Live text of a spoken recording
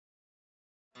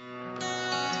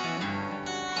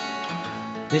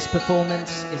This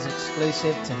performance is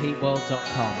exclusive to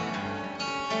heatworld.com.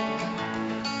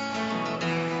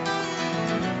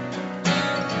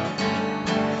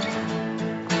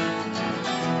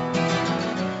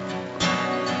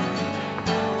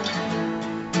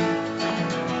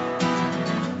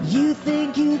 You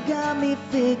think you got me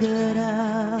figured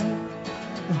out.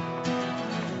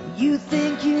 You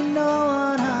think you know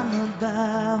what I'm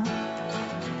about.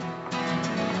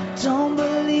 Don't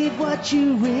believe what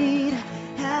you read,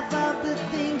 half of the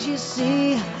things you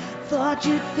see. Thought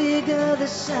you'd figure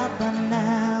this out by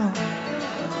now.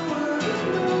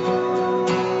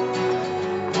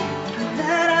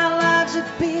 That our lives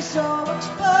would be so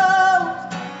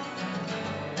exposed.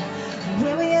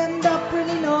 Where we end up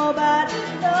really nobody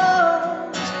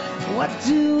knows. What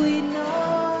do we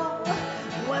know?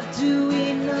 What do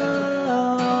we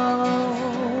know?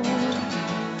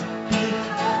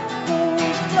 Behind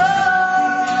closed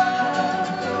doors,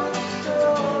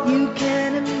 you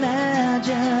can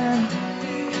imagine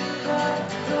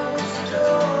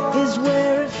is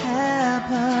where it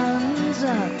happens.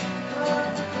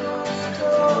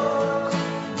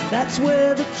 That's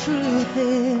where the truth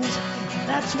is.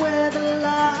 That's where the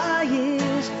lie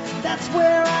is. That's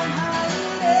where I'm hiding.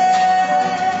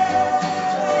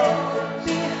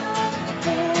 Behind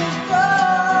closed doors.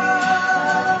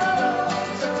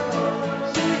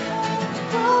 Behind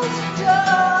closed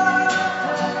doors.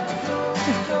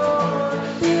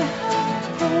 Behind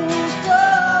closed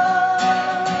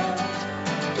doors.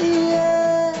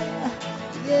 Yeah,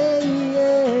 yeah, yeah.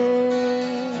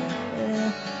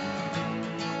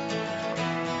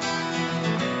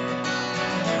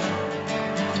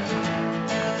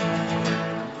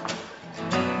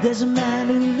 There's a man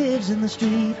who lives in the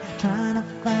street trying to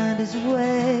find his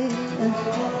way.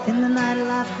 In the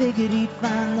nightlife figured he'd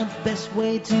find the best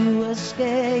way to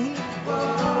escape.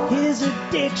 His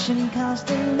addiction cost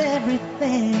him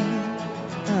everything.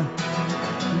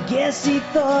 Guess he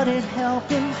thought it'd help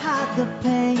him hide the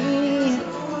pain.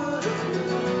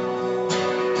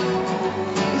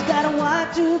 He's got a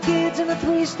wife, 2 kids, and a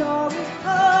 3-story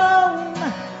home.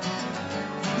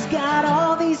 He's got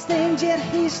all these things, yet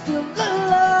he's still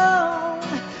alone.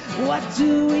 What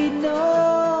do we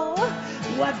know?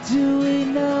 What do we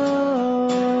know?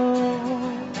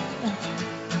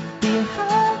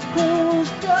 Behind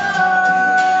closed doors.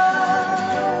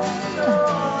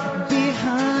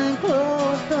 Behind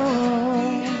closed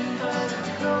doors.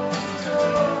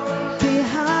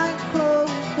 Behind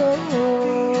closed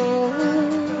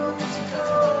doors.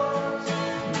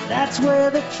 That's where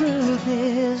the truth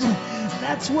is.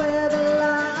 That's where the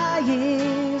lie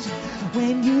is.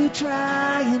 When you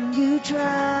try and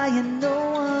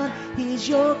no one hears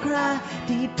your cry.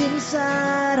 Deep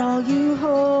inside all you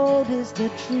hold is the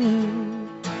truth.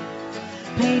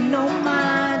 Pay no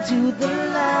mind to the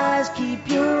lies. Keep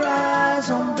your eyes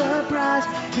on the prize.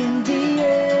 In the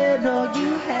end all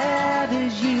you have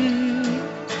is you.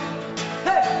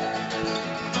 Hey!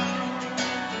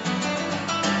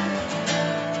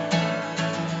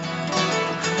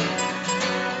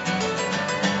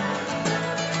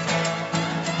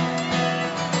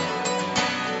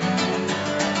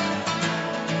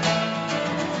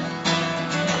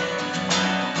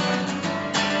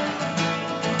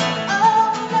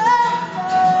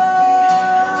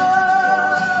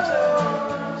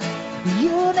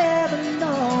 You never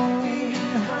know.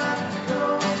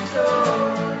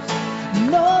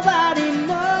 Nobody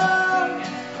knows.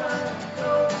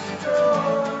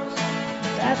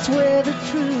 That's where the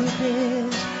truth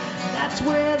is. That's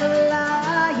where the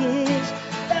lie is.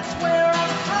 That's where I'm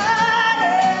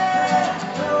hiding.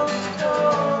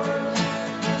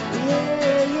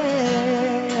 Yeah,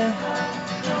 yeah.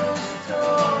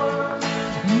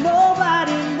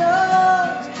 Nobody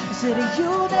knows. I said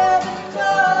you never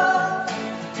know.